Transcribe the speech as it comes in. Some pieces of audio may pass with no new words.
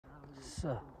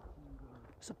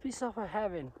it's a piece of a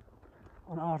heaven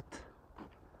on earth,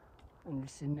 and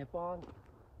it's in Nepal,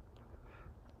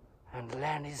 and the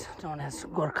land is known as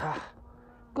Gorkha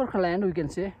land, we can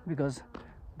say, because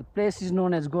the place is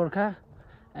known as Gorkha,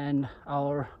 and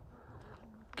our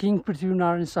King Prithvi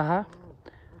Narayan Saha,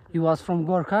 he was from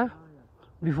Gorkha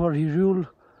before he ruled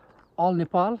all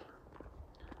Nepal.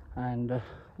 And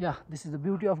yeah, this is the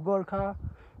beauty of Gorkha,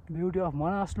 beauty of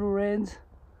Manaslu range,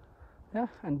 yeah,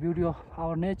 and beauty of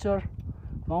our nature,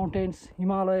 mountains,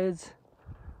 Himalayas,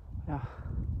 yeah,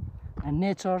 and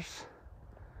natures,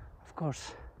 of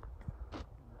course.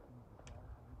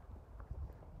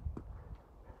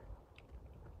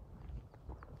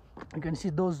 You can see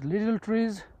those little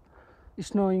trees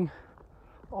snowing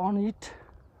on it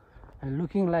and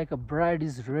looking like a bride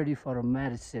is ready for a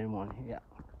marriage ceremony. Yeah.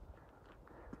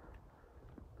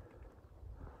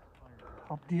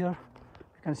 Up there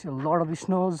you can see a lot of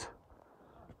snows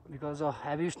because of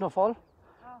heavy snowfall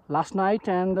last night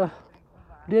and the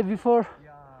day before.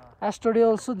 Yesterday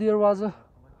also there was a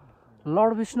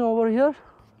lot of snow over here,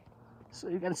 so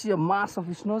you can see a mass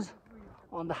of snows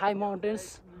on the high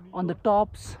mountains, on the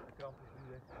tops.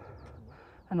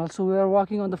 And also we are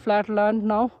walking on the flat land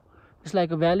now. It's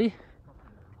like a valley.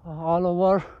 All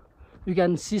over you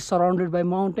can see surrounded by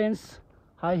mountains,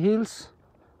 high hills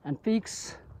and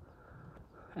peaks.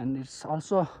 And it's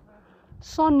also a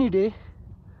sunny day,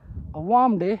 a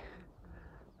warm day,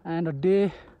 and a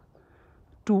day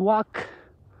to walk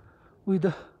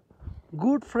with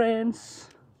good friends.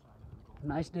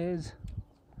 Nice days.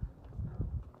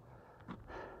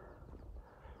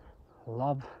 I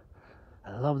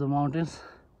love the mountains.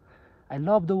 I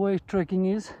love the way trekking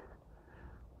is.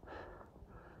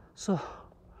 So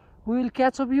we will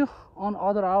catch up you on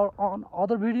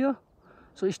other video.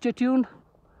 So stay tuned.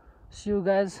 See you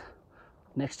guys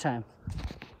next time.